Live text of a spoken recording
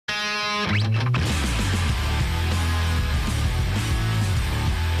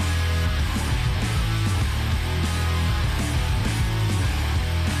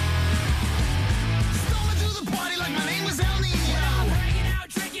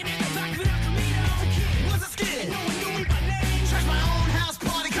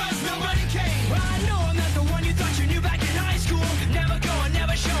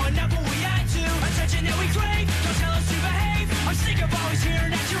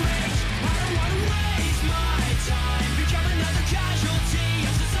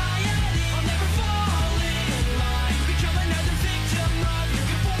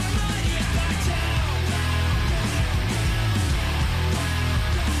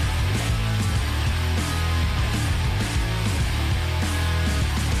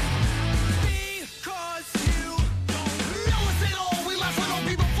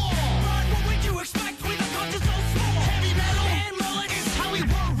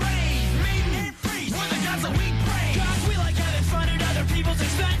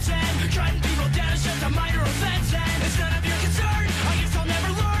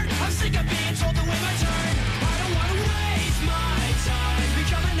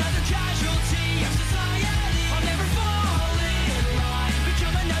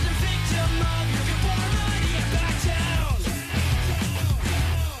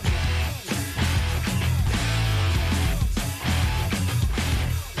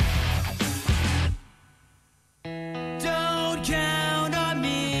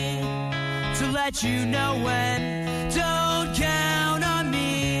let you know when. Don't count on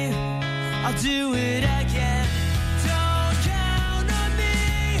me, I'll do it again. Don't count on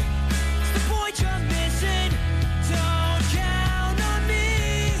me, it's the point you're missing. Don't count on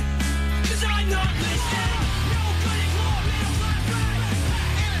me, 'cause I'm not listening. Nobody glorious like right,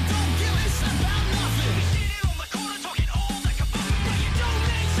 and I don't give a shit about nothing. We sit here on the corner talking all like a fuck, but you don't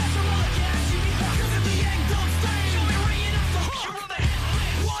make sense of all the cash you be fucking. 'Cause if the egg don't stay, you'll be ringing up the hook. You're on the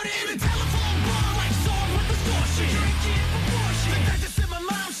headline, what in a telephone bar like song with distortion. Drinking proportion, the doctor said my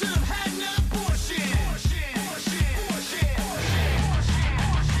mom should have had an abortion.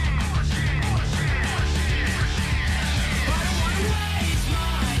 I don't wanna waste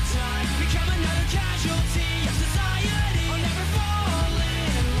my time, become another casualty of society. I'll never fall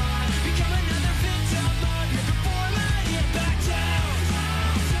in line, become another victim of your conformity. Back down,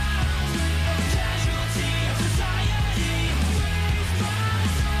 casualty of society.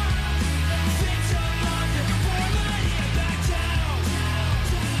 Victim of your conformity. Back down.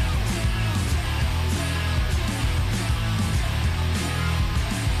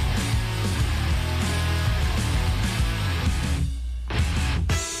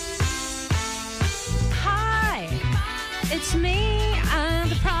 Hi, it's me. I'm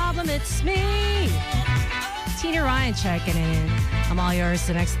the problem. It's me. Tina Ryan checking in. I'm all yours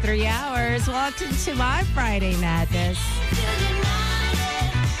the next 3 hours. Welcome to my Friday Madness.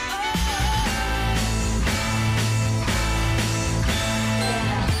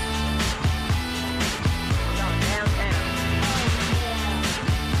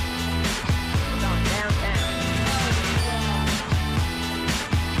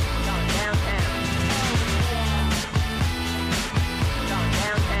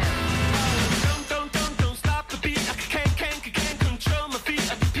 Don't stop the beat. I can't control my feet.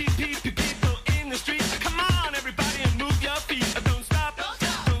 People in the street. Come on, everybody, and move your feet. Don't stop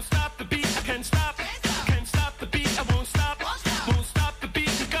the beat. I can't stop the beat. I won't stop the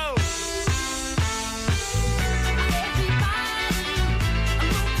beat to go.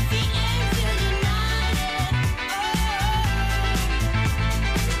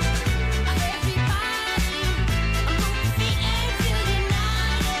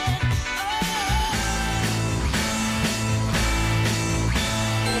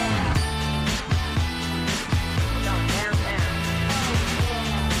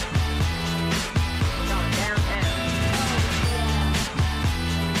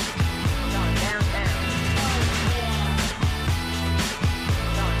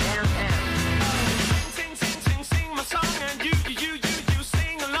 Sing my song, and you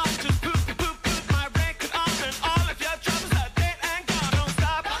sing along. Just put my record on, and all of your troubles are dead and gone. Don't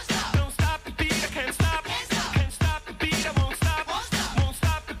stop the beat. I can't stop the beat. I won't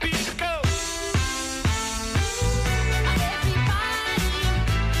stop the beat to go. Don't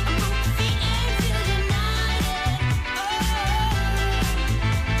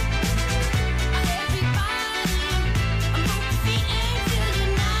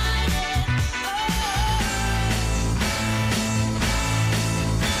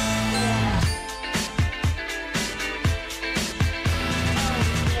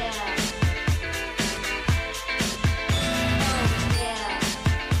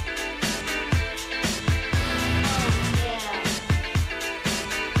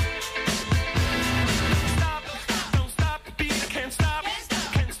stop the beat. I can't stop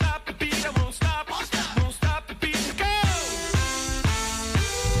the beat. I won't stop the beat to go.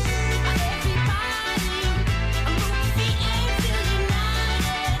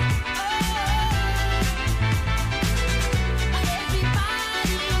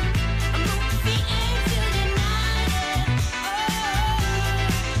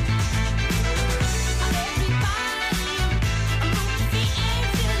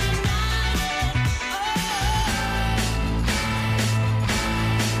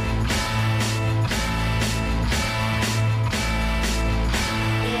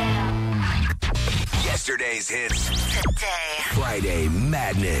 Yesterday's hits. Today, Friday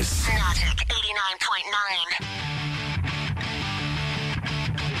Madness. Magic 89.9.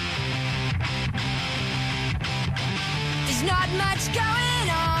 There's not much going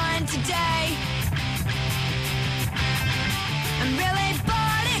on today. I'm really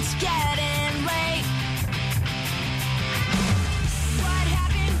bored, it's getting late. What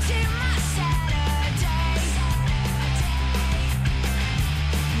happened to my Saturday?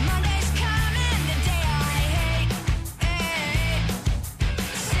 Monday's coming, the day I hate.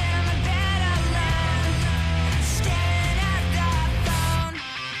 Sit on my bed alone, staring at the phone.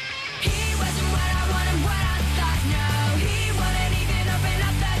 He wasn't what I wanted, what I thought. No, he wasn't even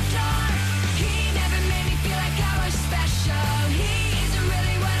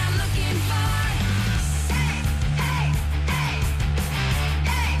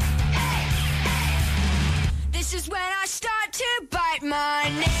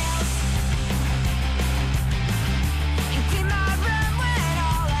nails and clean my room when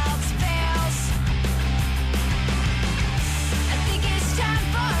all else fails. I think it's time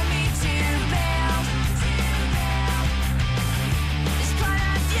for me to bail. This point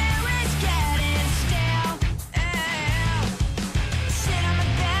of view is getting stale. Sit on my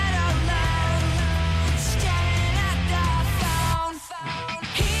bed alone, staring at the phone.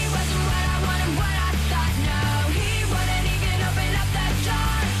 He wasn't what I wanted, what I thought. No, he wouldn't even open up that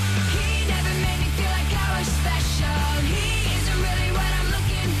door. He never made me feel like I was special. He isn't really what I'm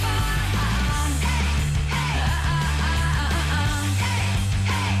looking for.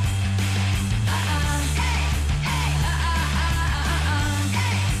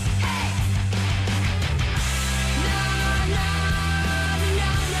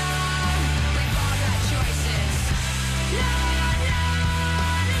 We've all got choices.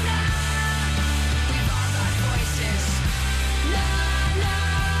 We've all got voices.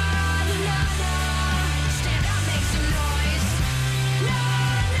 Stand up, make some noise.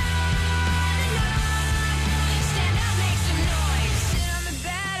 Stand up, make some noise. Sit on the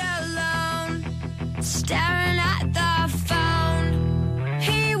bed alone, staring at the phone.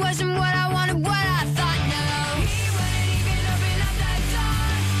 He wasn't what I wanted, what I thought. No, he wouldn't even open up that door.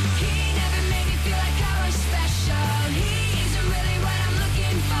 He never made me feel like I was special. He isn't really what I'm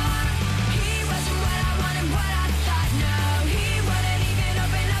looking for. He wasn't what I wanted, what I thought. No, he wouldn't even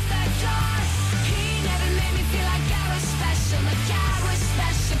open up that door. He never made me feel like I was special, like I was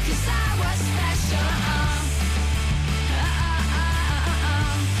special, 'cause I was special.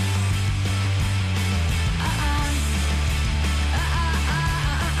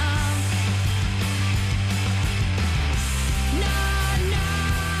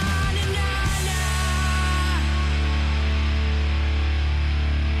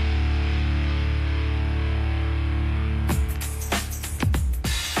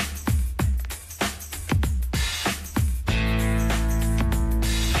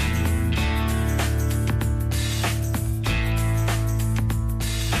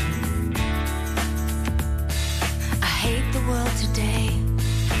 I hate the world today.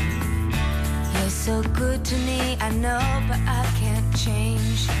 You're so good to me, I know, but I can't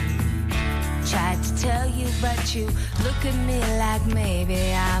change. Tried to tell you, but you look at me like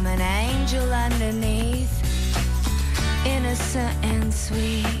maybe I'm an angel underneath, innocent and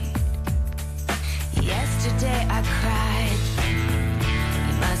sweet. Yesterday I cried.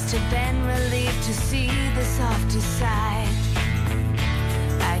 You must have been relieved to see the softer side.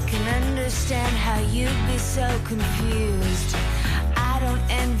 I can understand how you'd be so confused. I don't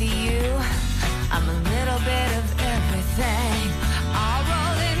envy you. I'm a little bit of everything, all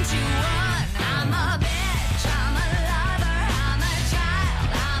rolled into one. I'm a bitch, I'm a lover, I'm a child,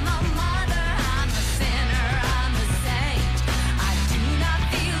 I'm a mother, I'm a sinner, I'm a saint. I do not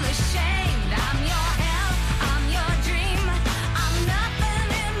feel ashamed. I'm your hell, I'm your dream. I'm nothing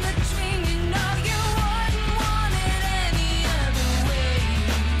in between. You know you wouldn't want it any other way.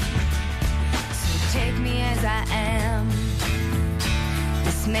 So take me as I am.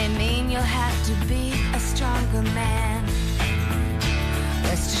 This may mean you'll have to be a stronger man.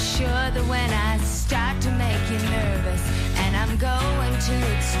 Rest assured that when I start to make you nervous and I'm going to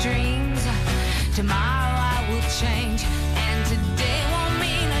extremes, tomorrow I will change and today won't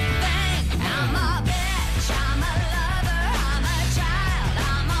mean a thing. I'm a bitch, I'm a lover, I'm a child,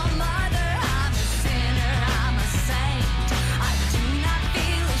 I'm a mother, I'm a sinner, I'm a saint. I do not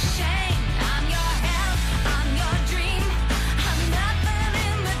feel ashamed. I'm your hell, I'm your dream. I'm nothing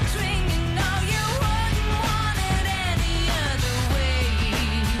in between. You know you wouldn't want it any other way.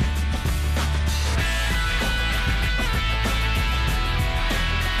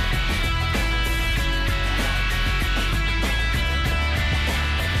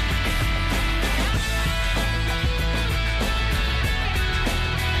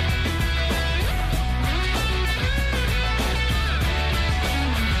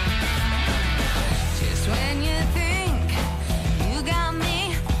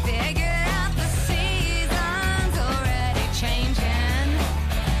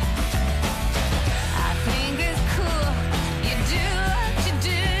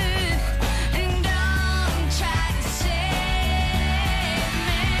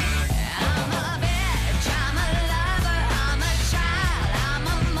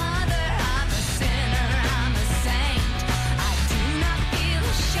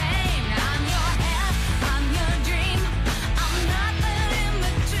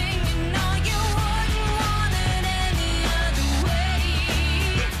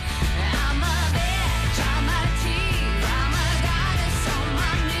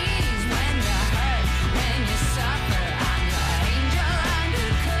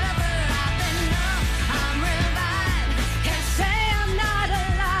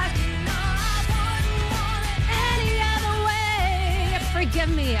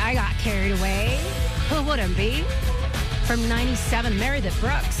 wouldn't be? From 97, Meredith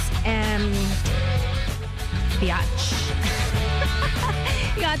Brooks and Biatch.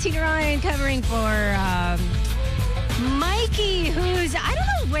 You got Tina Ryan covering for Mikey, who's, I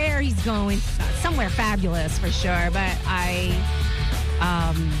don't know where he's going. Somewhere fabulous for sure, but I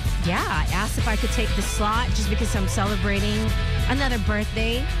asked if I could take the slot just because I'm celebrating another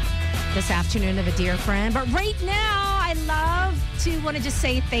birthday this afternoon of a dear friend. But right now, I love to want to just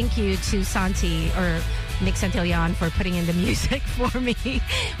say thank you to Santi or Nick Santillan for putting in the music for me.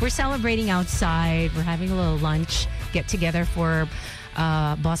 We're celebrating outside. We're having a little lunch get together for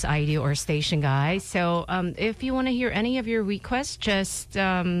Boss ID or Station Guys. So if you want to hear any of your requests, just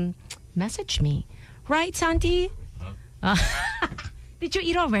message me. Right, Santi? Did you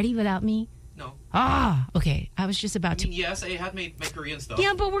eat already without me? No. Ah, okay. I was just about to. Yes, I had my Korean stuff.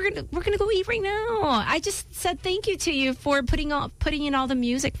 Yeah, but we're gonna go eat right now. I just said thank you to you for putting in all the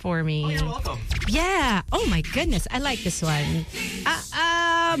music for me. Oh, you're welcome. Yeah. Oh my goodness, I like this one.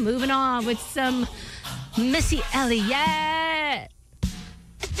 Moving on with some Missy Elliott.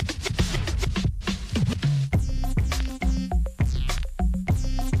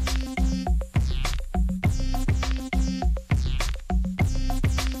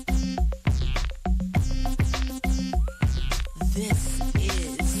 This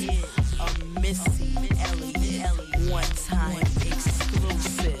is a Missy Elliott one-time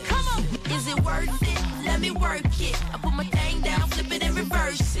exclusive. Come on, is it worth it? Let me work it. I put my thing down, flip it and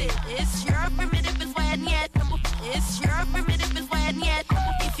reverse it. It's your primitive is when yet. It's your primitive is when yet.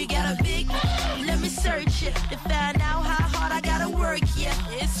 If you got a big, let me search it to find out how hard I gotta work. Yeah,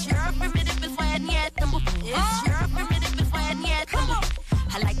 it's your primitive is when yet. It's your primitive is when yet.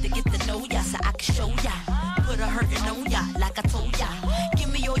 I like to get to know ya so I can show ya. Put a hurtin' on ya like I told ya. Give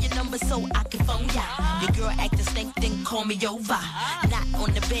me all your numbers so I can phone ya. Your girl actin' stink, then call me over. Not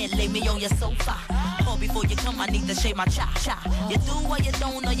on the bed, lay me on your sofa. Call before you come, I need to shave my cha-cha. You do or you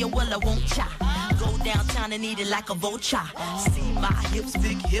don't, or you will or won't cha. Go downtown and eat it like a vulture. See my hips,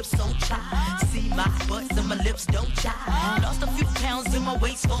 big hips, so cha. See my butts and my lips, don't cha. Lost a few pounds in my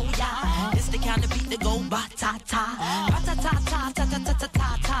waist, oh yeah. It's the kind of beat that go ba-ta-ta.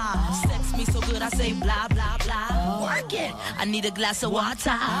 Ba-ta-ta-ta-ta-ta-ta-ta-ta. Sex me so good I say blah, blah, blah. Work it. I need a glass of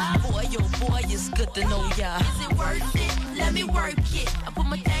water. Boy, oh boy, it's good to know ya. Is it worth it? Let me work it. I put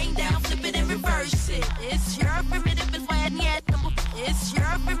my thing down, flip it and reverse it. It's your primitive is when yet. It's your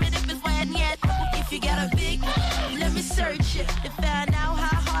primitive is when yet. If you got a big, let me search it to find out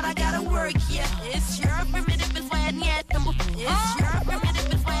how hard I gotta work. Yeah, it's your primitive is when yet. It's your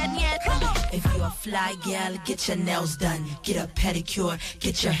primitive is when yet. If you're a fly gal, get your nails done, get a pedicure,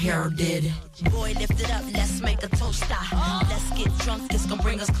 get your hair did. Boy, lift it up, let's make a toaster. Let's get drunk, it's gonna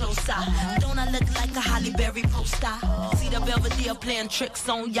bring us closer. Don't I look like a Holly Berry poster? See the Belvedere playing tricks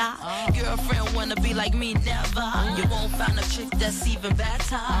on ya. Girlfriend wanna be like me, never. You won't find a chick that's even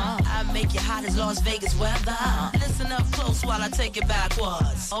better. I make you hot as Las Vegas weather. Listen up close while I take it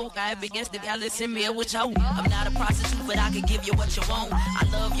backwards. Okay, begins to listen me what you. I'm not a prostitute, but I can give you what you want. I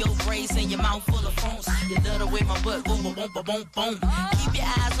love your braids and your mouth full of phones. You love the way my butt boom, boom, boom, boom, boom. Keep your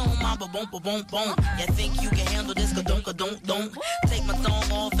eyes on my boom, boom, boom, boom. You think you can handle this? Don't. Take my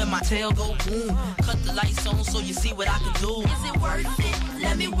thumb off and my tail go boom. Cut the lights on so you see what I can do. Is it worth it?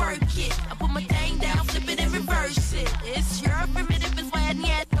 Let me work it. I put my thing down, flip it and reverse it. It's your primitive is when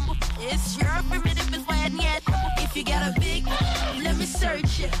yet. It's your primitive is when yet. If you got a big, let me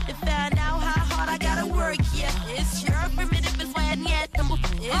search it to find out how hard I gotta work. Yeah, it's your primitive is when yet.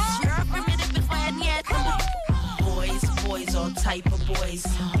 It's your primitive is when yet. Boys, all type of boys.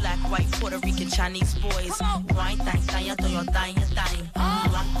 Black, white, Puerto Rican, Chinese boys. Wine, thang, do your thang.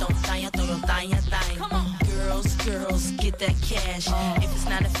 Rock, don't thang. Girls, get that cash. If it's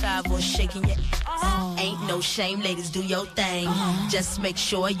 9 to 5 or shaking your ass, ain't no shame, ladies, do your thing. Just make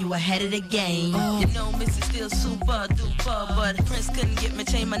sure you ahead of the game. You know, Missy still super duper, but Prince couldn't get me,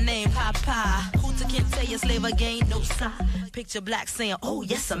 change my name, Papa. Hooter can't tell you slave again, no sign. Picture black saying, oh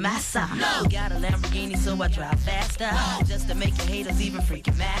yes, I'm massa. No. Got a Lamborghini, so I drive faster. Just to make your haters even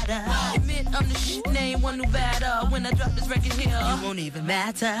freaking madder. Admit I'm the shit, name one new batter. When I drop this record here, you won't even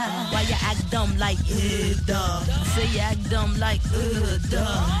matter. Why you act dumb like, duh. Say you act dumb like,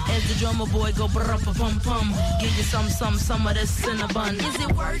 duh. As the drummer boy go brr-pum-pum. Give you some of this cinnamon. Is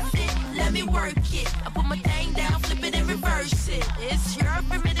it worth it? Let me work it. I put my thing down, flip it and reverse it. It's your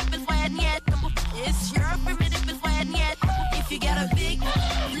primitive is when yet. It's your primitive is when yet. If you got a big,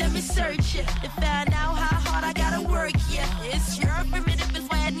 let me search it to find out how hard I gotta work. Yeah, it's your primitive is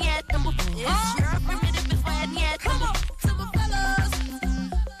when yet. It's your primitive is when yet. Come on, silver fellas.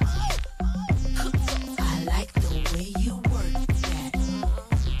 I like the way you work that.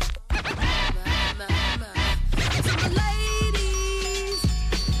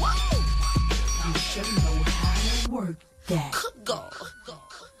 that. Go.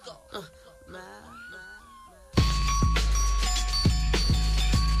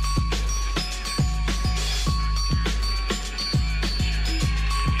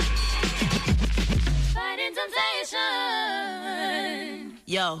 Fighting temptation.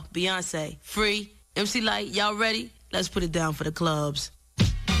 Yo, Beyonce, Free, MC Light, y'all ready? Let's put it down for the clubs.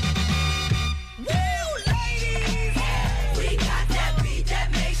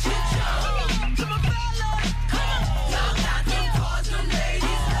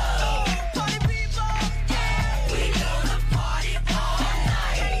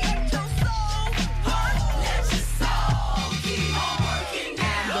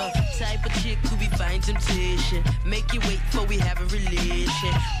 Temptation, make you wait for we have a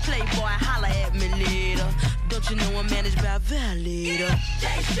relation. Playboy, holla at me later. Don't you know I'm managed by a violator?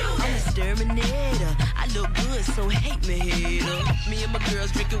 I'm a exterminator. I look good, so hate me, hater. Me and my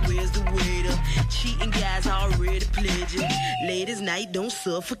girls drinking, where's the waiter? Cheating guys already pledging. Ladies night, don't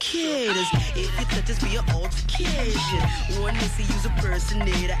suffocate us. If you touch us, be an altercation. One missy, use a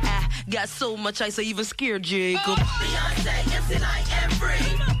personator. I got so much ice, I even scared Jacob. Beyonce, MC Light, and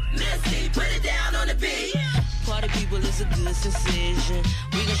Free. Missy, put it down on the beat. Party people is a good sensation.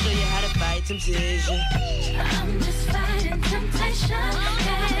 We gon' show you how to fight temptation. I'm just fighting temptation.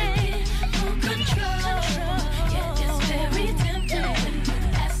 Hey, full control. Yeah, it's very tempting when you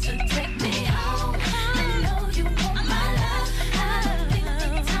ask to take me home. I know you want my love. I think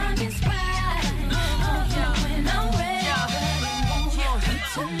the time is right. Oh, yeah, when I'm ready.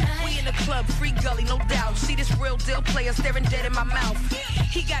 We in the club, free gully, no doubt. See this real deal player staring dead in my mouth.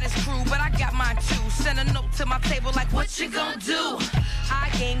 He got his crew, but I got mine too. Send a note to my table like, what you gon' do? High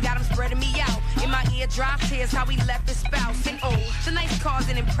game got him spreading me out. In my ear, drop tears how he left his spouse. And oh, the nice car's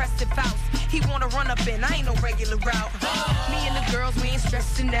an impressive house. He wanna run up in, I ain't no regular route. Me and the girls, we ain't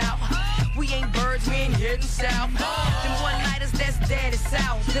stressing out. We ain't birds, we ain't heading south. Them one-nighters that's dead is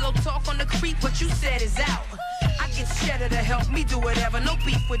south. Pillow talk on the creep, what you said is out. I get Cheddar to help me do whatever. No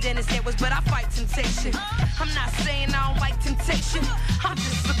beef with Dennis Edwards, but I fight temptation. I'm not saying I don't like temptation. I'm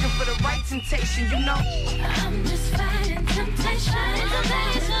just looking for the right temptation, you know. I'm just fighting temptation.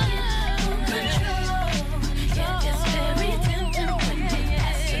 Full control. Yeah, it's very tempting when you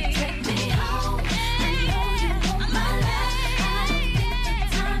ask to take me home. I know you want my love. I think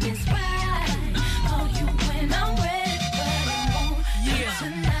the time is right. Oh, you when I'm ready, but it won't be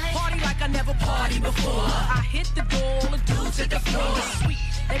tonight. Party like I never partied before. I hit the door, all the dudes hit the floor. Sweet,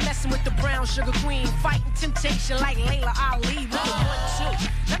 they messing with the brown sugar queen, fighting temptation like Layla Ali with the 1-2.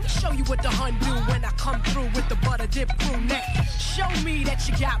 Let me show you what the hun do when I come through with the butter dip crew neck. Show me that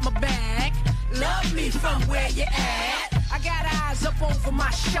you got my back. Love me from where you at. I got eyes up over my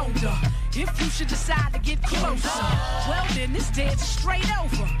shoulder. If you should decide to get closer, well then this dance is straight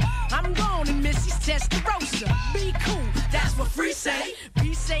over. I'm gone and Missy's Testarossa. Be cool, that's what Free say.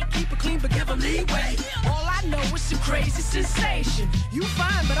 Be safe, keep it clean, but give 'em leeway. All I know is some crazy sensation. You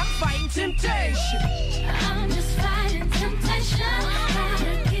fine, but I'm fighting temptation. I'm just fighting temptation.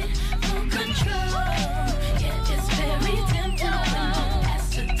 Gotta get full control. Yeah, it's very tempting when you ask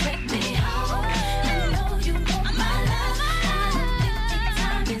to take me home. I know you want my love. I think the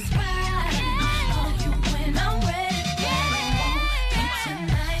time is right. Oh, you when I'm ready, but it won't be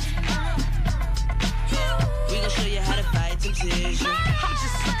tonight. We gon' show you how to fight temptation. I'm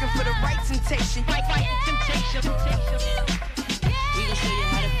just looking for the right temptation. Fighting temptation. We gon' show you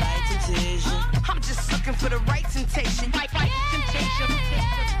how to fight temptation. I'm just looking for the right temptation. Fighting temptation.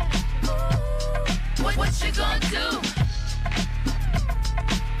 What you gonna do?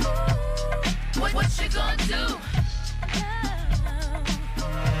 What you gonna do?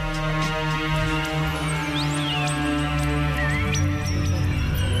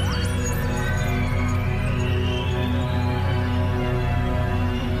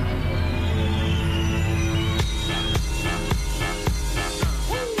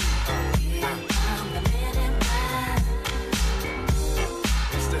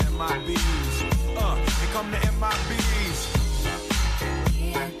 It's the MIBs. Here come the MIBs.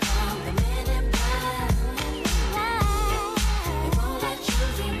 Here come the men in black. They won't let you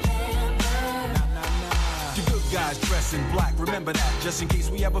remember. The good guys dress in black, remember that, just in case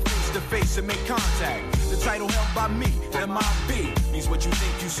we ever face to face and make contact. The title held by me, MIB, means what you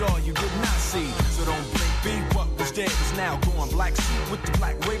think you saw, you did not see. So don't blink, be what was dead is now gone. Black suit with the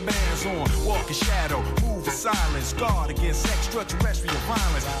black Ray-Bans on, walk in shadow, move in silence, guard against extraterrestrial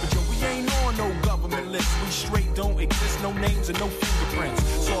violence. But yo, we ain't on no government list, we straight don't exist, no names and no fingerprints.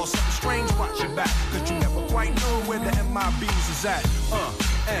 Saw something strange, watch your back, cause you never quite know where the MIBs is at.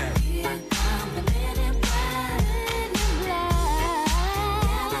 And Here come the men in black.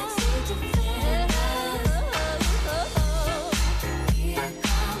 Galaxy defenders.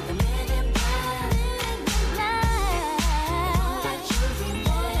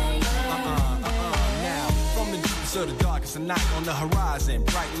 tonight on the horizon.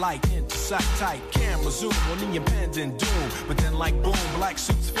 Bright light into sight tight. Camera zoom on the impending doom. But then like boom, black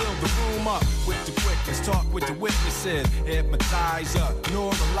suits fill the room up with the quickness. Talk with the witnesses. Hypnotizer,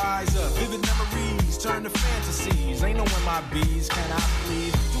 neuralizer. Vivid memories turn to fantasies. Ain't no MIBs, can I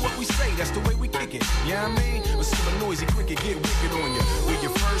please? Do what we say, that's the way we kick it. Yeah, I mean? Or see a noisy cricket get wicked on you. We're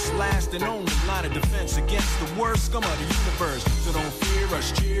your first, last, and only line of defense against the worst scum of the universe. So don't fear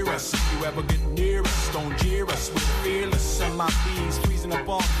us, cheer us. If you ever get near us, don't jeer us. We're fearless. MIBs freezing up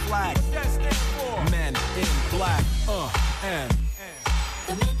on the flag. What that stand for? Men in black. And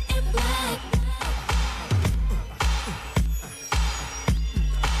The men in black.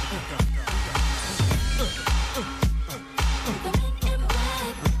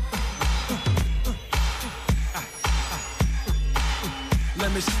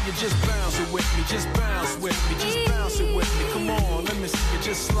 let me see you just bounce it with me, just bounce with me, just bounce it with me. Come on, let me see you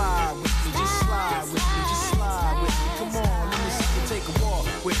just slide with me, just slide with me, just slide with me. Come on, let me see you take a walk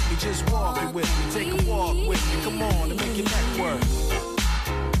with me, just walk it with me, take a walk with me. Come on, and make your neck work.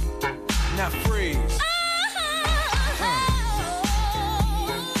 Now freeze.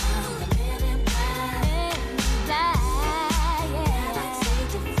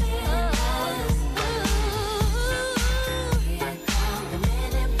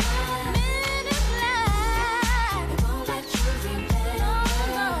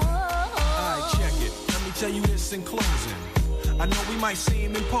 Tell you this in closing. I know we might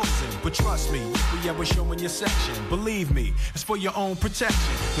seem imposing, but trust me, if we ever show in your section, believe me, it's for your own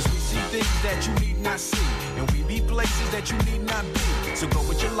protection. Cause we see things that you need not see, and we be places that you need not be. So go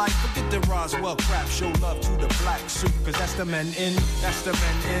with your life, forget the Roswell crap, show love to the black suit, cause that's the men in, that's the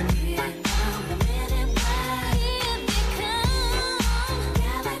men in. Here come the men in black. Here they come.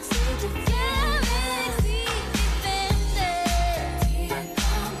 Galaxy defenders. Here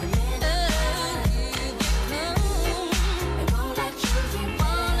come the men in black. They won't let you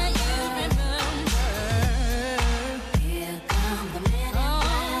remember. Here come the men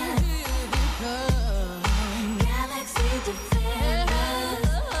in black. Galaxy defenders.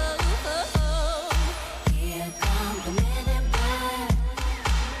 Here come the men in black.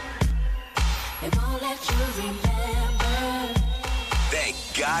 They won't let you remember. Thank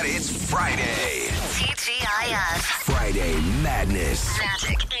God it's Friday. TGIF. Friday Madness.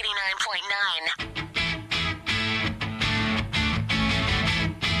 Magic 89.9.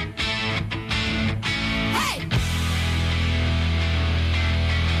 Hey!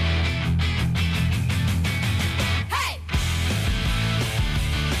 Hey!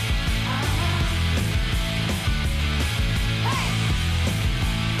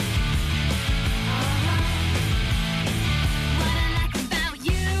 What I like about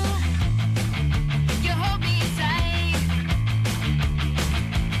you, you hold me tight.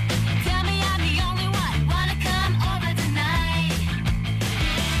 Tell me I'm the only one, wanna come over tonight.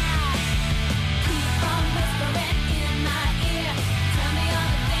 Keep on whispering in my ear. Tell me all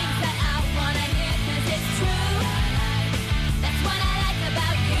the things that I wanna hear, 'cause it's true. That's what I like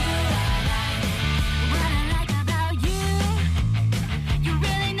about you. What I like about you, you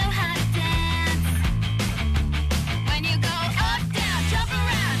really know how to dance. When you go up, down, jump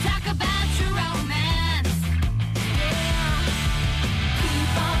around, talk about your romance.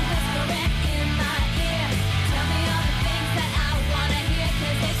 Keep on whispering in my ear. Tell me all the things that I wanna hear,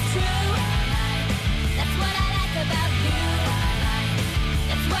 'cause it's true. That's what I like about you.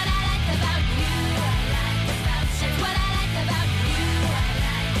 That's what I like about you. That's what I like about you.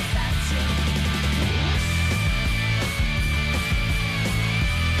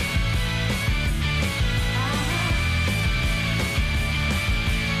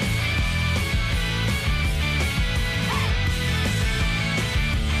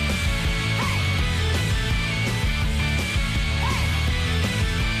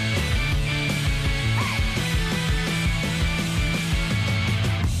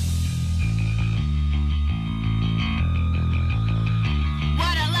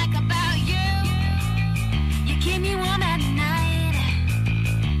 What I like about you, you keep me warm at night.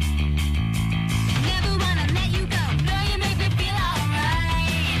 Never wanna let you go. No, you make me feel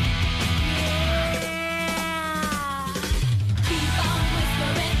alright. Keep on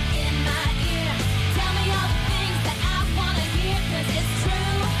whispering in my ear. Tell me all the things that I wanna hear, 'cause it's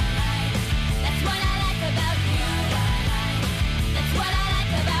true. That's what I like about you. That's what I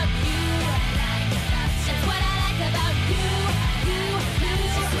like about you. That's what I like about you.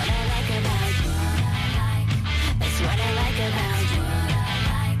 That's what I like about you. That's what I like about you.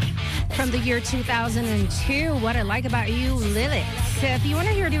 From the year 2002, What I Like About You, Lyrics. If you want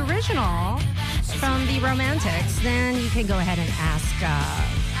to hear the original from the Romantics, then you can go ahead and ask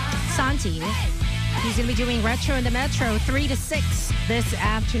Santi He's going to be doing Retro in the Metro 3 to 6 this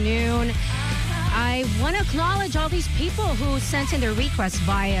afternoon. I want to acknowledge all these people who sent in their requests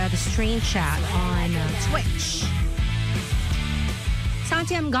via the stream chat on Twitch.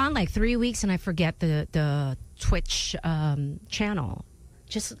 Santi, I'm gone like 3 weeks and I forget the Twitch channel.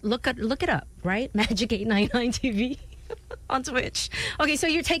 Just look it up, right? Magic 899 TV on Twitch. Okay, so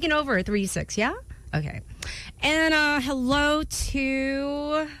you're taking over at 3-6, yeah? Okay. And hello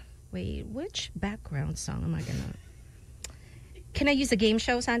to... Wait, which background song am I gonna... Can I use a game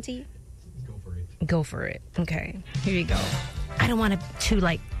show, Santi? Go for it. Okay, here you go. I don't want to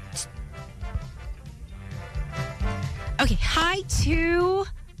like... Okay, hi to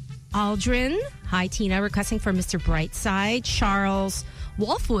Aldrin. Hi, Tina, requesting for Mr. Brightside. Charles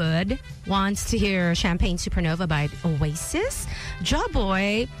Wolfwood wants to hear Champagne Supernova by Oasis.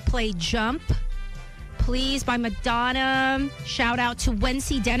 Jawboy, play Jump, please, by Madonna. Shout out to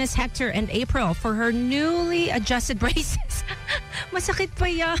Wency, Dennis, Hector, and April for her newly adjusted braces. Masakit pa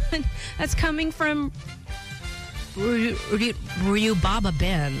yan. That's coming from Ryu Baba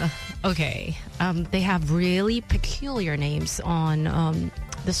Ben. Okay. They have really peculiar names on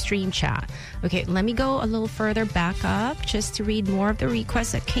the stream chat. Okay, let me go a little further back up just to read more of the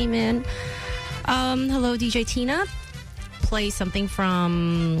requests that came in. Hello, DJ Tina. Play something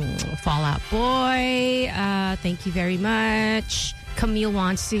from Fall Out Boy. Thank you very much. Camille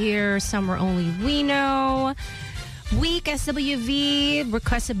wants to hear Somewhere Only We Know. Week SWV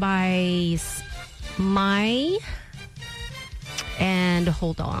requested by Mai. And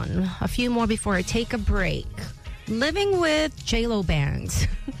hold on, a few more before I take a break. Living with J-Lo Bangs.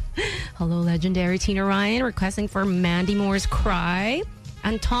 Hello, legendary Tina Ryan requesting for Mandy Moore's Cry.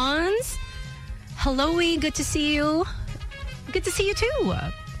 Antons. Hello, good to see you. Good to see you too.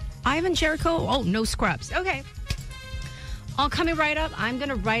 Ivan Jericho. Oh, no scrubs. Okay. All coming right up. I'm going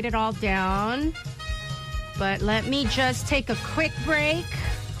to write it all down. But let me just take a quick break.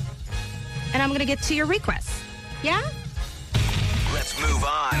 And I'm going to get to your requests. Yeah? Let's move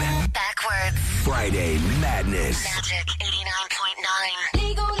on. Backwards. Friday Madness. Magic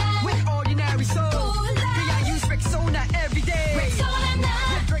 89.9. With ordinary soul. I use Rexona every day. With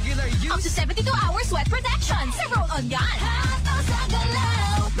regular use. Up to 72 hours sweat protection. Several on yan.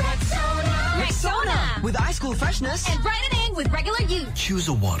 Rexona. With ice cool freshness. And brightening with regular use. Choose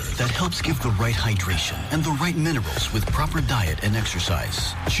a water that helps give the right hydration and the right minerals with proper diet and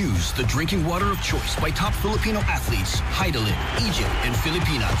exercise. Choose the drinking water of choice by top Filipino athletes Heidelin, Egypt, and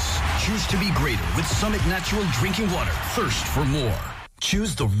Filipinas. Choose to be greater with Summit Natural Drinking Water. Thirst for more.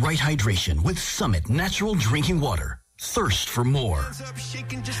 Choose the right hydration with Summit Natural Drinking Water. Thirst for more.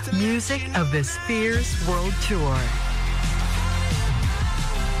 Music of the Spheres World Tour.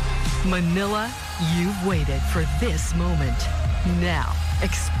 Manila, you've waited for this moment. Now,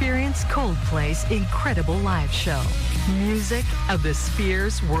 experience Coldplay's incredible live show. Music of the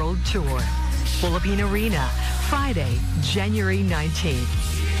Spheres World Tour. Philippine Arena, Friday, January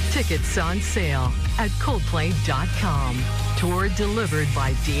 19th. Tickets on sale at Coldplay.com. Tour delivered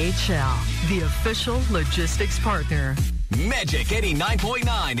by DHL, the official logistics partner. Magic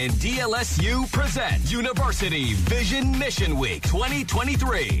 89.9 and DLSU present University Vision Mission Week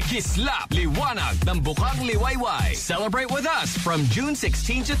 2023. Kislap Liwanag ng Bukang Liwayway. Celebrate with us from June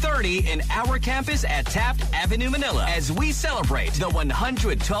 16 to 30 in our campus at Taft Avenue, Manila as we celebrate the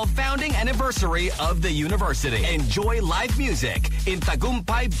 112th founding anniversary of the university. Enjoy live music in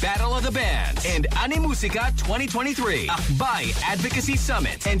Tagumpay Battle of the Bands and Animusica 2023 Akbay Advocacy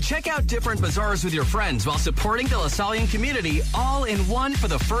Summit. And check out different bazaars with your friends while supporting the Lasallian community all in one for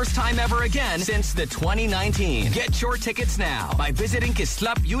the first time ever again since the 2019. Get your tickets now by visiting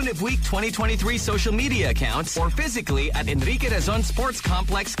Kislap Univ-Week 2023 social media accounts or physically at Enrique Razon Sports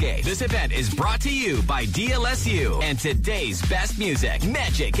Complex Gate. This event is brought to you by DLSU and today's best music,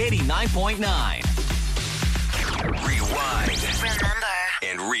 Magic 89.9. Rewind. Remember.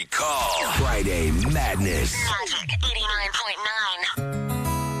 And recall. Friday Madness. Magic 89.9.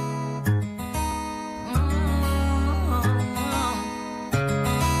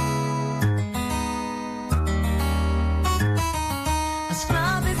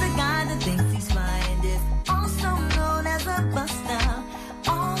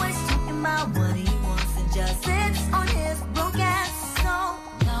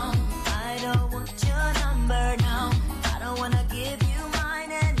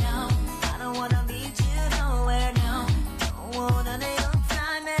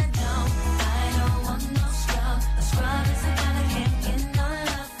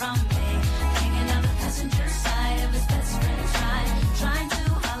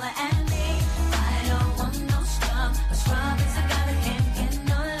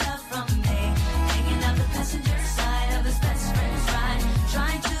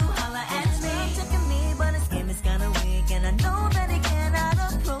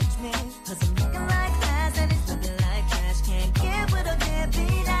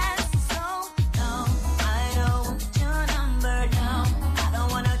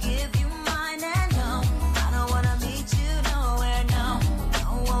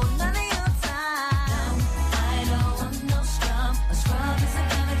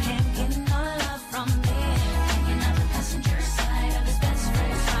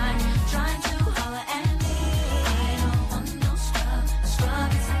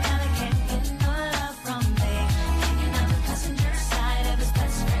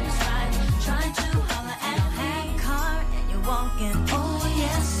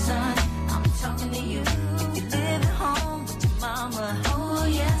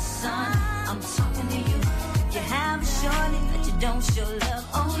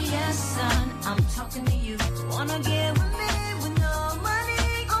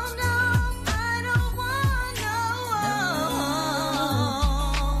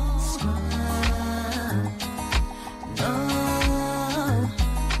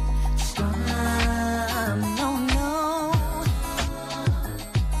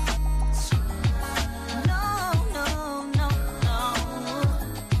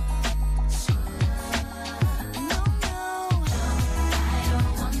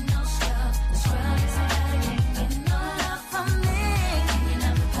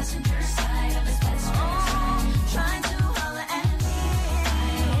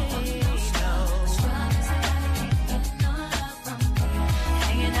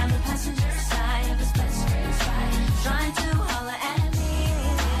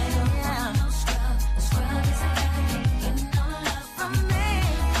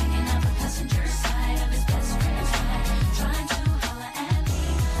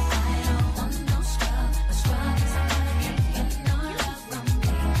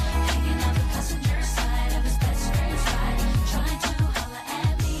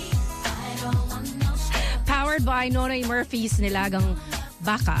 powered by Nonoy Murphy's Nilagang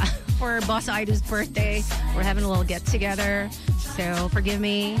Baka for Boss Ido's birthday. We're having a little get-together. So forgive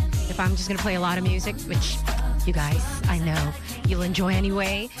me if I'm just going to play a lot of music, which you guys, I know you'll enjoy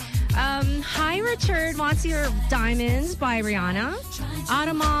anyway. Hi, Richard wants your Diamonds by Rihanna.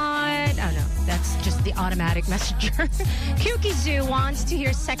 Automod, oh no, that's just the automatic messenger. Kukizu wants to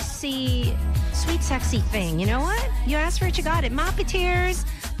hear sexy, sweet sexy thing. You know what? You asked for it, you got it. Moppeteers,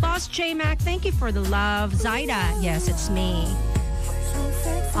 Boss J Mac, thank you for the love. Zaida, yes, it's me.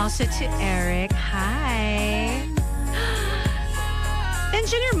 Also to Eric, hi.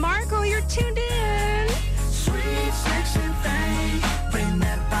 Engineer Marco, you're tuned in. Sweet, sexy thing, bring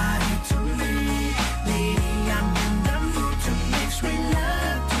that body to me. Lady, I'm in the mood to make sweet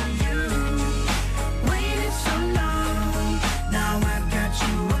love to you. Waited so long, now I've got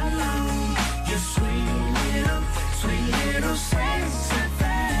you alone. You sweet little sexy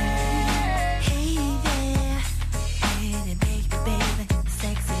thing. Hey there, hey baby,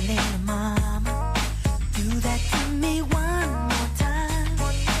 sexy little mama. Do that to me one more time.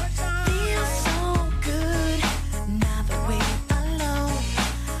 Feels so good, now that we're alone.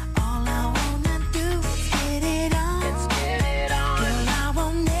 All I wanna do is get it on. Let's get it on. Girl, I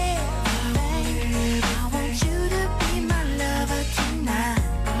won't never leave. I want you to be my lover tonight,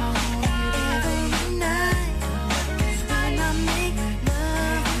 every night. 'Cause when I make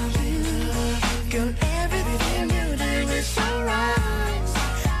love to you, girl, everything you do is so right.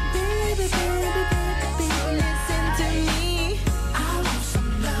 Baby, listen to me. I want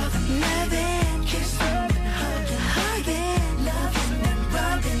some loving, kissing and hugging, loving and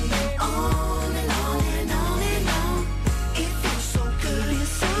rubbing and on and on and on and on. It feels so good,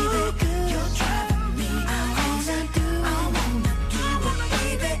 you're driving me crazy. I wanna do it,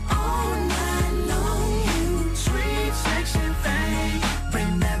 baby, all night long. You Sweet, sexy thing,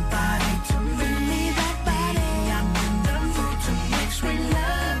 bring that body to me. I'm in the mood to make sweet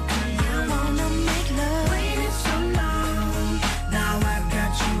love to you. I wanna make love. Waited so long, now I've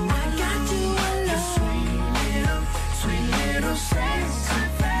got you alone. You sweet little sexy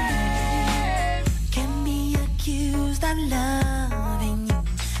thing. Can be accused of loving you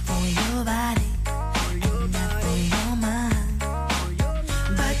for your body, not for your mind.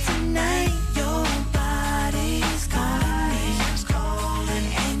 But tonight your body's calling,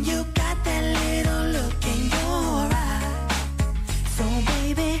 and you got that little look in your eye. So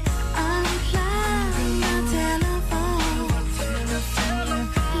baby, unplug the telephone.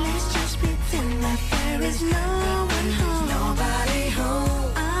 Let's just pretend that there is no one home. Nobody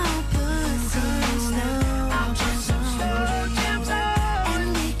home. I'll put some slow jams on, and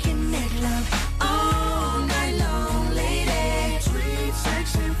we can make love all night long, lady. Sweet,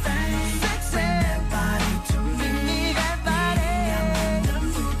 sexy thing, bring that body to me. I'm in the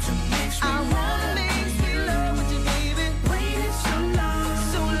mood to make sweet love with you, baby. Waited so long,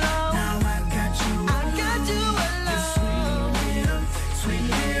 now I've got you alone. You sweet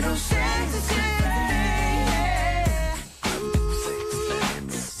little sexy thing.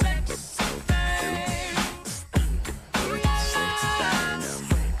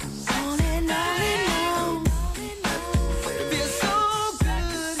 On and on. Feels so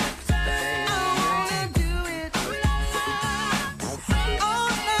good, I wanna do it all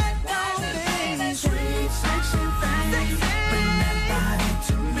night long, baby. Sweet, sexy thing, bring that body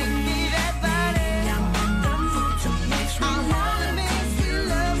to me. I'm in the mood to make sweet love with you,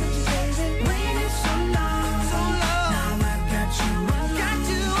 baby. Waited so long, now I've got you alone.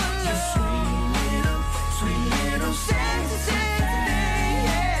 You sweet little sexy thing.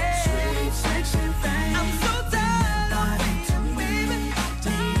 Sweet, sexy thing. I'm so tired of waiting, baby.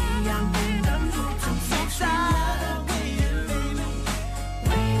 I'm in the mood to make sweet love with you, baby.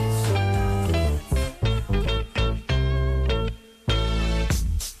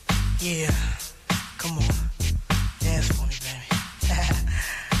 Yeah, come on, dance for me, baby.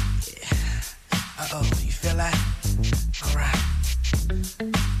 Yeah. Uh-oh, you feel like? All right.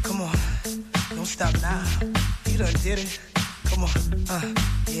 Come on, don't stop now. You done did it. Come on,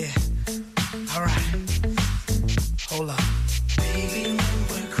 yeah. All right. Hold up. Baby, when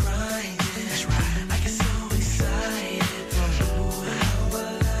we're crying, that's right. I get so excited. Ooh, how I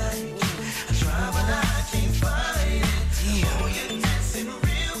like it. I try, but I can't fight it. Yeah. Oh, you're dancing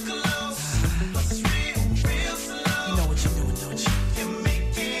real close, but it's real slow. You know what you're doing, don't you? You're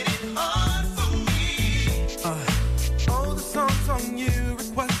making it hard for me. Oh, the song's on you,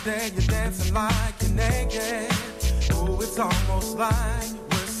 requested. You're dancing like you're naked. Oh, it's almost like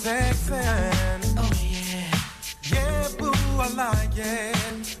we're sexing. Oh, yeah. Yeah, boo, I like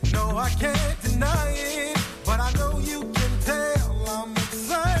it. No, I can't deny it. But I know you can tell I'm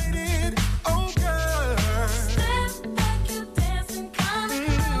excited. Oh, girl.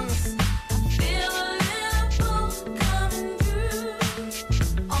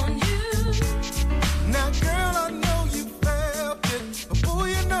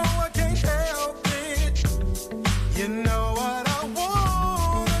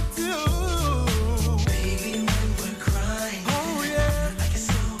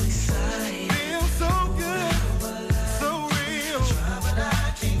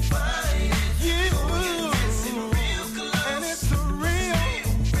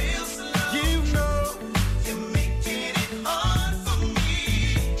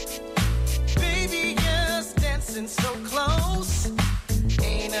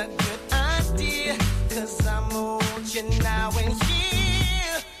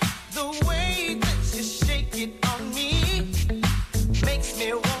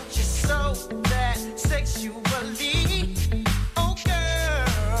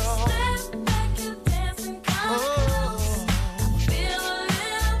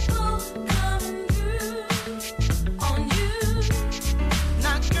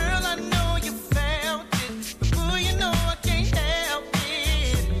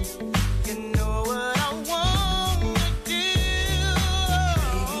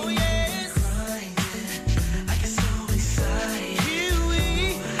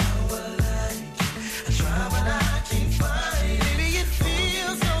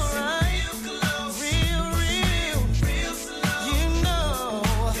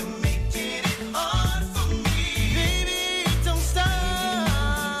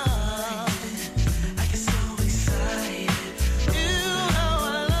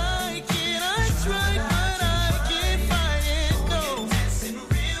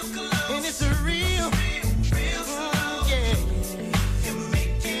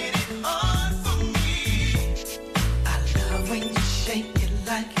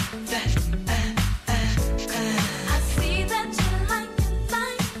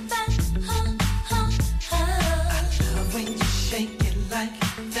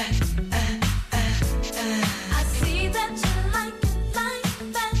 like that. I see that you like that.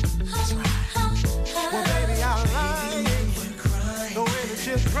 That's right. Well, baby, I like the way that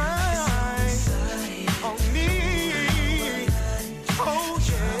you cry on me. Oh,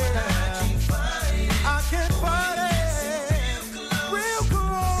 yeah. I can't fight it. Real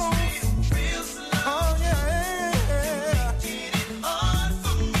close. Oh, yeah.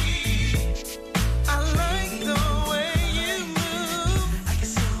 I like the way you move. I get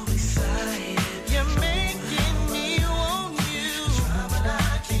so excited. You're making me want you. But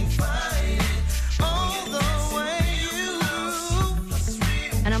I can't fight it. Oh, the way you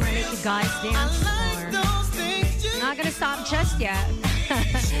move. And I'm going to make you guys dance more. Not going to stop just yet.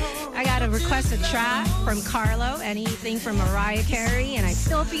 I got to request a track from Carlo, anything from Mariah Carey, and I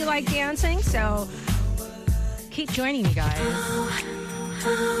still feel like dancing, so keep joining me, guys.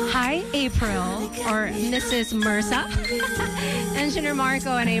 Hi, April, or Mrs. Mersa. Engineer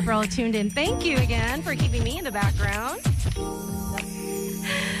Marco and April tuned in. Thank you again for keeping me in the background.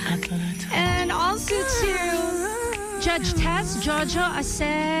 And also to Judge Tess, Jojo, Acer,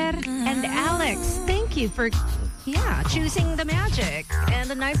 and Alex. Thank you for choosing the magic and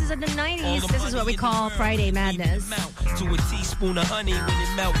the nicest of the 90s. This is what we call Friday Madness. To a teaspoon of honey when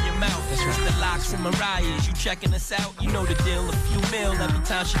it melt in your mouth. That's right. The locks from Mariah's. You checking us out? You know the deal. A few mil every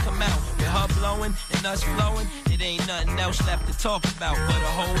time she come out. With her blowing and us flowing, it ain't nothing else left to talk about but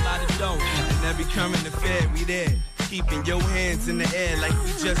a whole lot of dough. And every coming to Fed, we there. Keeping your hands in the air like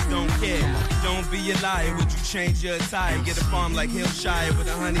we just don't care. Don't be a liar, would you change your attire? Get a farm like Hillshire with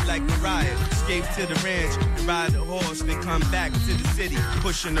a honey like Mariah. Escape to the ranch and ride the horse, then come back to the city,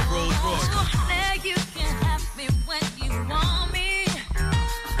 pushing the Rolls Royce. You can have me when you want me.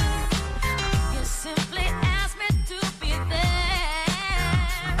 You simply ask me to be there.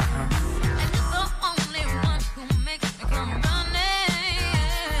 And you're the only one who makes me come running.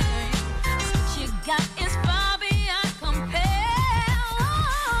 What you got is far beyond compare.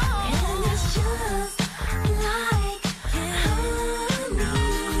 And it's just like honey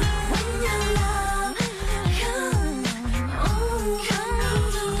when your love comes.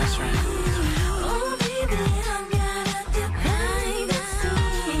 That's right. Oh, baby, I'm gonna depend on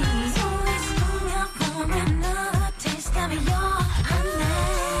seas. Always come out for another taste of your honey.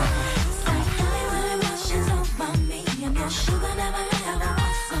 It's like Hollywood emotions over me, and your sugar never ever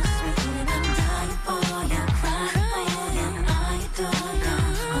was so sweet. And I'm dying for you, crying, and I adore you.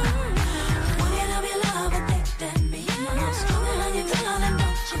 Wanting of your love addicted me. I'm stronger than your darling,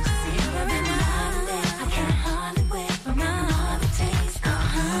 don't you see? Every night and day, I can't hardly wait for another taste of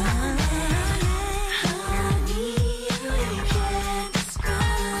honey. Honey, you can't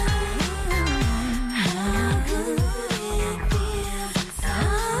describe how good it feels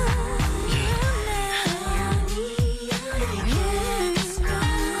inside. Honey, you can't describe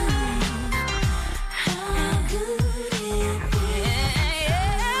how good it feels.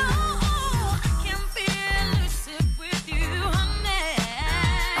 I can be elusive with you, honey.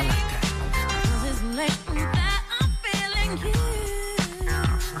 I like that. 'Cause it's late that I'm feeling you.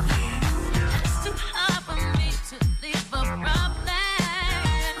 It's too hard for me to leave a problem.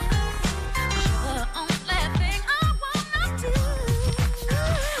 You're the only thing I wanna do.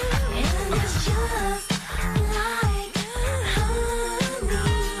 And it's just like honey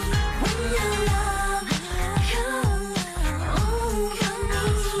when your love comes.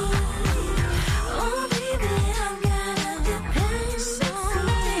 Oh, baby, I'm gonna depend on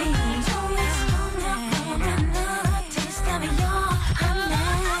seas. Always come out for another taste of your honey.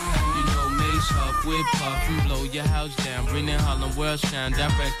 You know, Mace Huff, Whip Puff, and blow your house down. Bring the Harlem World Sound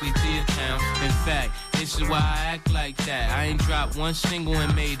directly to your town. In fact, this is why I act like that. I ain't dropped one single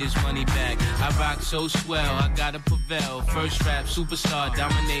and made this money back. I rock so swell, I gotta prevail. First rap superstar,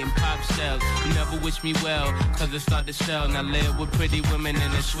 dominating pop styles. You never wish me well, cause it start to sell. Now live with pretty women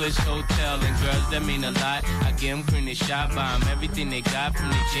in a Swiss hotel. And girls that mean a lot, I get them green and shot by 'em. Everything they got from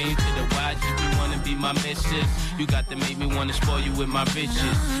the jeans to the watch. If you wanna be my missus, you got to make me wanna spoil you with my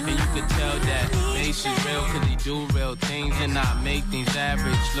riches. And you could tell that Mace is real, cause he do real things and I make things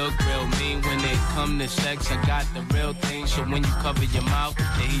average look real mean. When they come to sex, I got the real thing. So when you cover your mouth,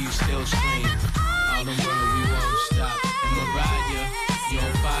 they hear you still scream. All the world, we won't stop. And Mariah, you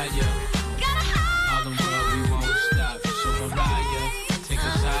on fire. All the world, we won't stop. So Mariah, take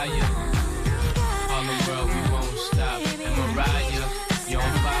us higher. All the world, we won't stop. And Mariah, you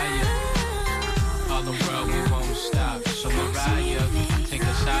on fire. All the world, we won't stop. So Mariah, take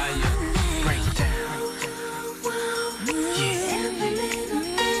us higher. Break it down.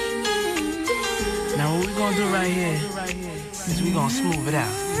 Now what we gonna do right here is we gonna smooth it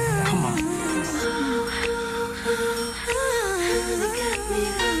out. Come on.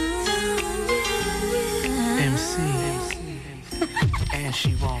 and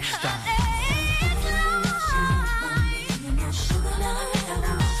she won't stop.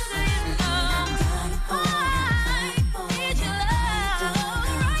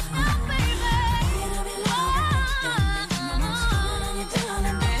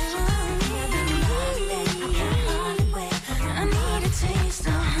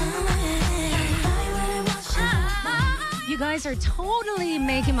 You guys are totally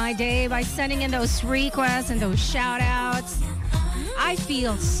making my day by sending in those requests and those shout outs. I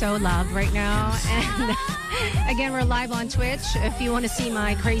feel so loved right now. And again, we're live on Twitch. If you want to see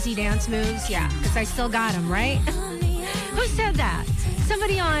my crazy dance moves, yeah, because I still got them, right? Who said that?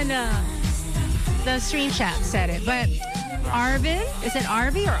 Somebody on the stream chat said it. But Arvin, is it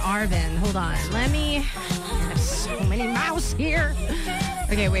Arvi or Arvin? Hold on. I have so many mouse here.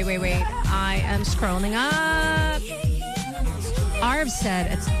 Okay, wait. I am scrolling up. Arv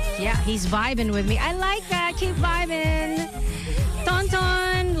said, he's vibing with me. I like that. Keep vibing.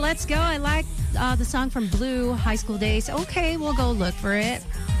 Tonton, let's go. I like the song from Blue, High School Days. Okay, we'll go look for it.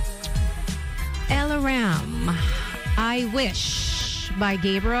 Elaram, I Wish by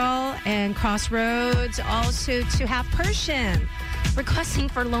Gabriel and Crossroads. Also to have Persian. Requesting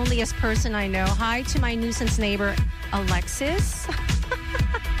for Loneliest Person I Know. Hi to my nuisance neighbor, Alexis.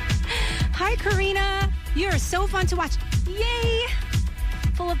 Hi, Karina. You're so fun to watch. Yay!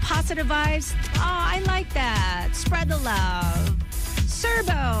 Full of positive vibes. Oh, I like that. Spread the love.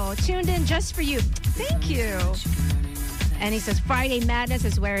 Serbo, tuned in just for you. Thank you. And he says Friday Madness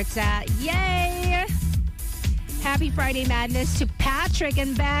is where it's at. Yay! Happy Friday Madness to Patrick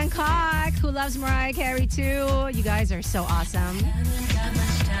in Bangkok, who loves Mariah Carey too. You guys are so awesome.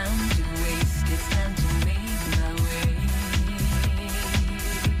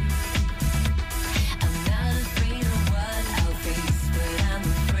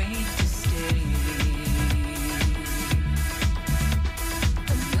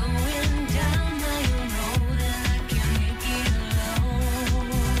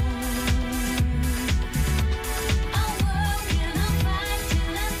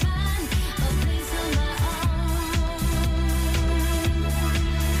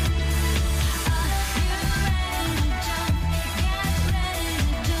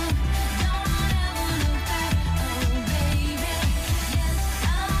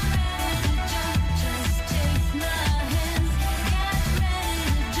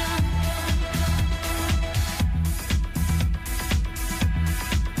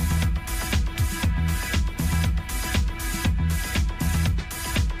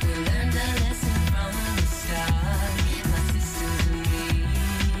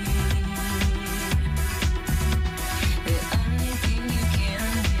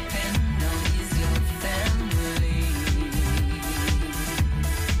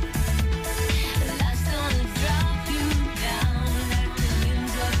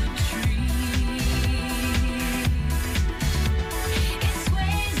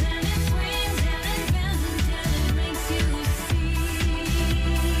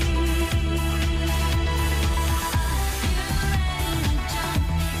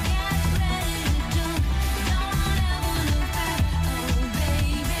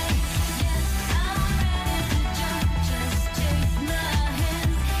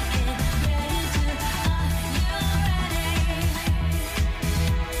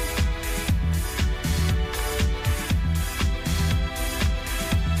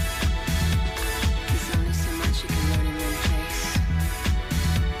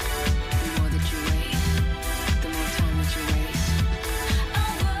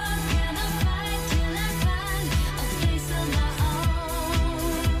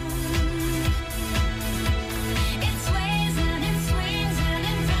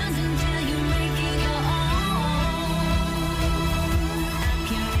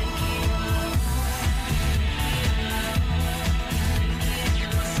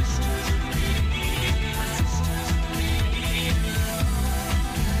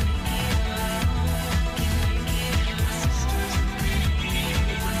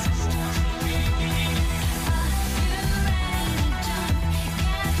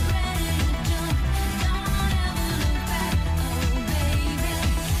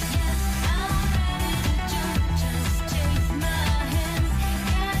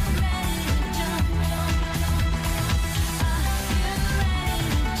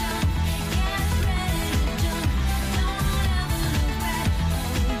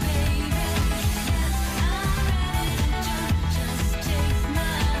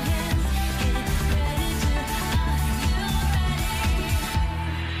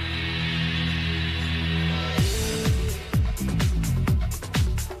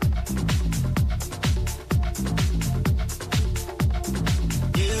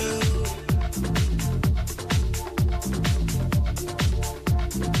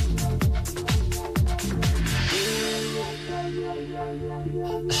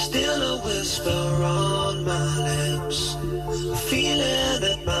 Still a whisper on my lips, a feeling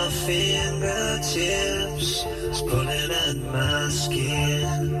at my fingertips, it's pulling at my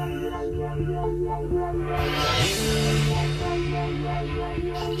skin.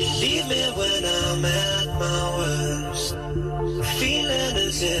 You leave me when I'm at my worst, feeling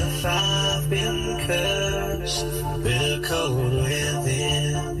as if I've been cursed, bitter cold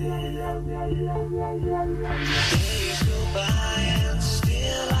within. Days go by and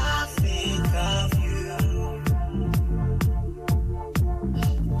still I think of you.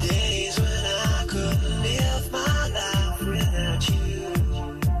 Days when I couldn't live my life without you.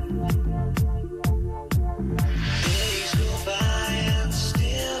 Days go by and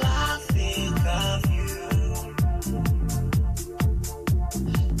still I think of you.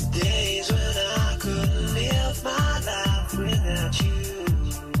 Days when I couldn't live my life without you.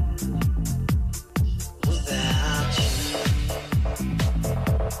 Without you.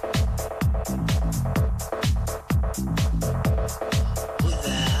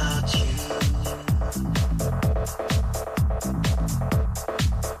 Without you.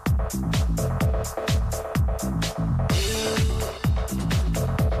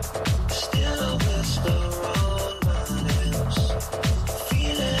 Still a whisper on my lips,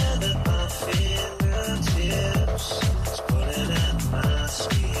 feeling at my fingertips, it's pulling at my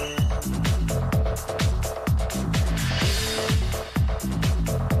skin.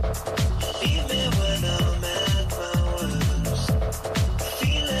 Leave me when I'm at my worst,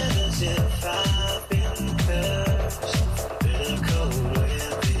 feeling as if I've been cursed, bitter cold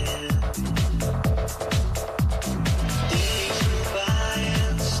within. Days go by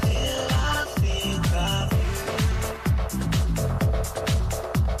and still I think of you.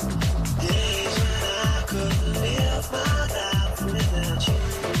 Days when I couldn't live my life without you.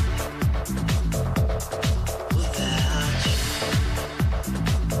 Without you.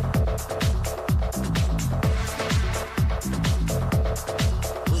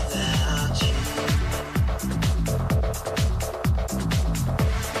 Without you.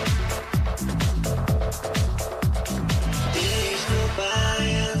 Days go by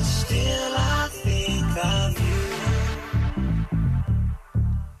and still I think of you.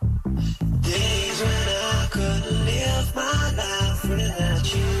 Days when I couldn't live my life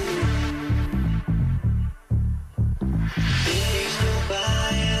without you. Days go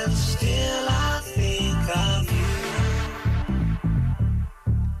by and still I think of you.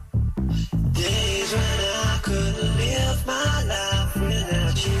 Days when I couldn't live my life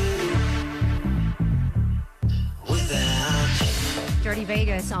without you. Without you. Dirty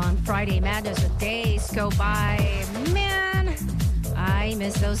Vegas on Friday Madness with Days Go By. Man, I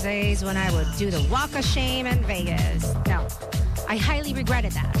miss those days when I would do the walk of shame in Vegas. No, I highly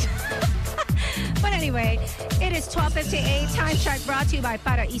regretted that. But anyway, it is 12:58. Time check brought to you by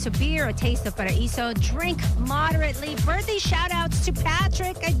Paraíso Beer, a taste of Paraíso. Drink moderately. Birthday shout-outs to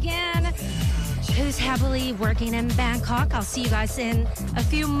Patrick again, who's heavily working in Bangkok. I'll see you guys in a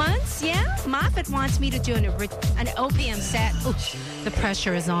few months. Yeah, Moffat wants me to do an opium set. Ooh, the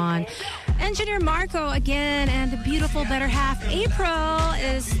pressure is on. Engineer Marco again, and the beautiful better half April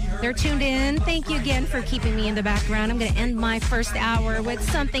they're tuned in. Thank you again for keeping me in the background. I'm going to end my first hour with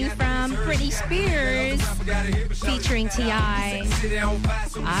something from Britney Spears featuring T.I.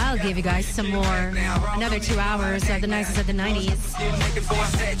 I'll give you guys some more. Another 2 hours of the nicest of the 90s.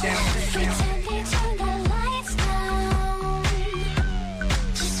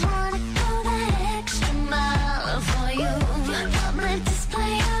 Just wanna go that extra mile for you. Public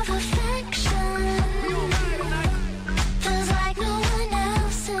display of affection. Feels like no one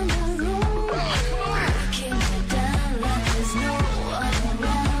else in the room. Keep it down like there's no one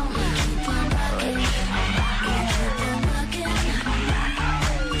around. Keep on rocking, keep on rocking.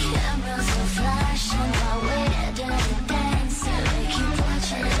 Cameras are flashing while we're dancing. Keep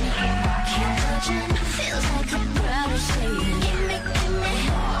watching, keep watching. Feels like the crowd is saying, give me, give me,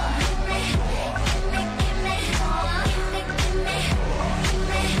 give me, give me, give me, give me, give me, give me, give me,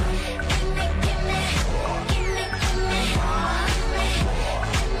 give me,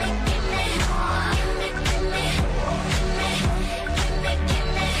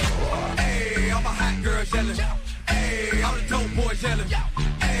 Hey, I'm a hot girl yelling. Hey, I'm the dope boy yelling.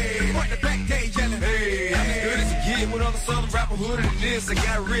 Hey, right the back day yelling. Hey, I'm as good as a kid with other southern rapper hooded than this. I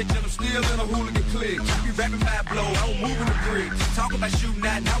got rich and I'm still in a hooligan clique. You rapping my blow, I was moving the bricks. Talk about shooting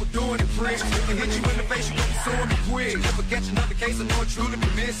out and I was doing it bricks. If I hit you in the face, you gonna be suing me quick. Never catch another case, I know it truly be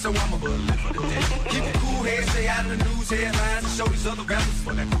missed, so I'm a bullet for the day. Keep it cool head, stay out of the news headlines and show these other rappers,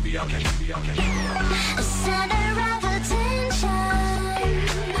 but that could be okay, could be okay. Center of attention.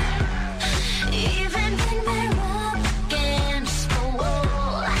 Even when we're up against the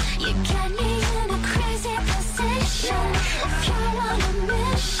wall,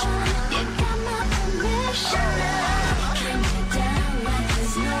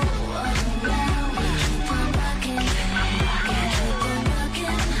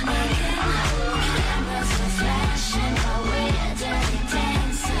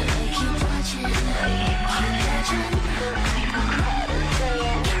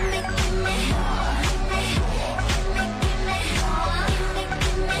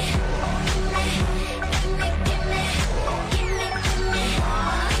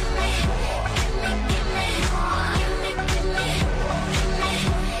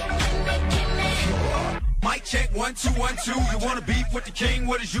 two. You wanna beef with the king,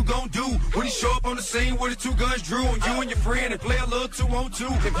 what is you gonna do? When he show up on the scene with the two guns drew on you and your friend and play a little 2-on-2.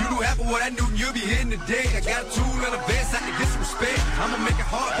 If you do half of what I knew, you'll be hitting the deck. I got a tool and a vest, I can get some respect. I'ma make it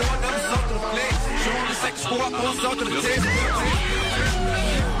hard for another salt to the flex. Show him the second score, I pour salt to the test.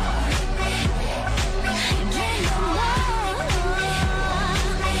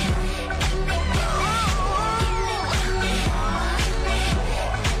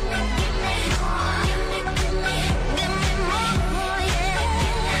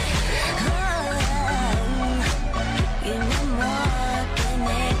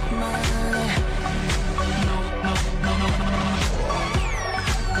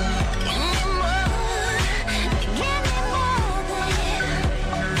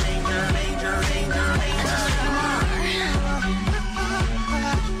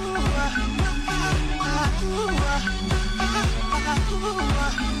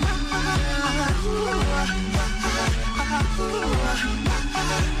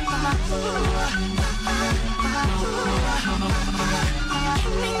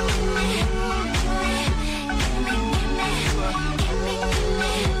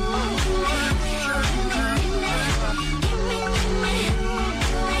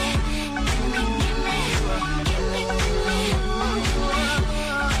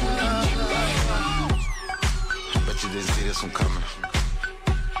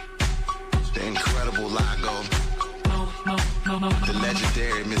 The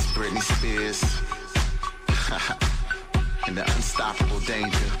legendary Miss Britney Spears and the unstoppable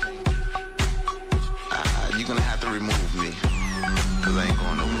Danger. You're gonna have to remove me, cause I ain't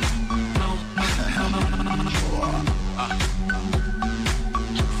going nowhere.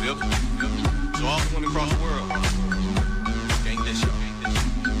 Feel it? So all the women across the world. Ain't this y'all?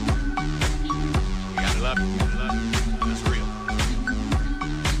 You gotta love it. That's real.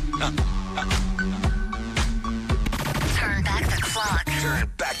 Turn back the clock. Turn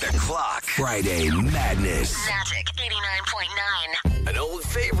back the clock. Friday Madness. Magic 89.9. An old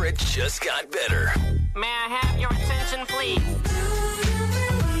favorite just got better. May I have your attention, please?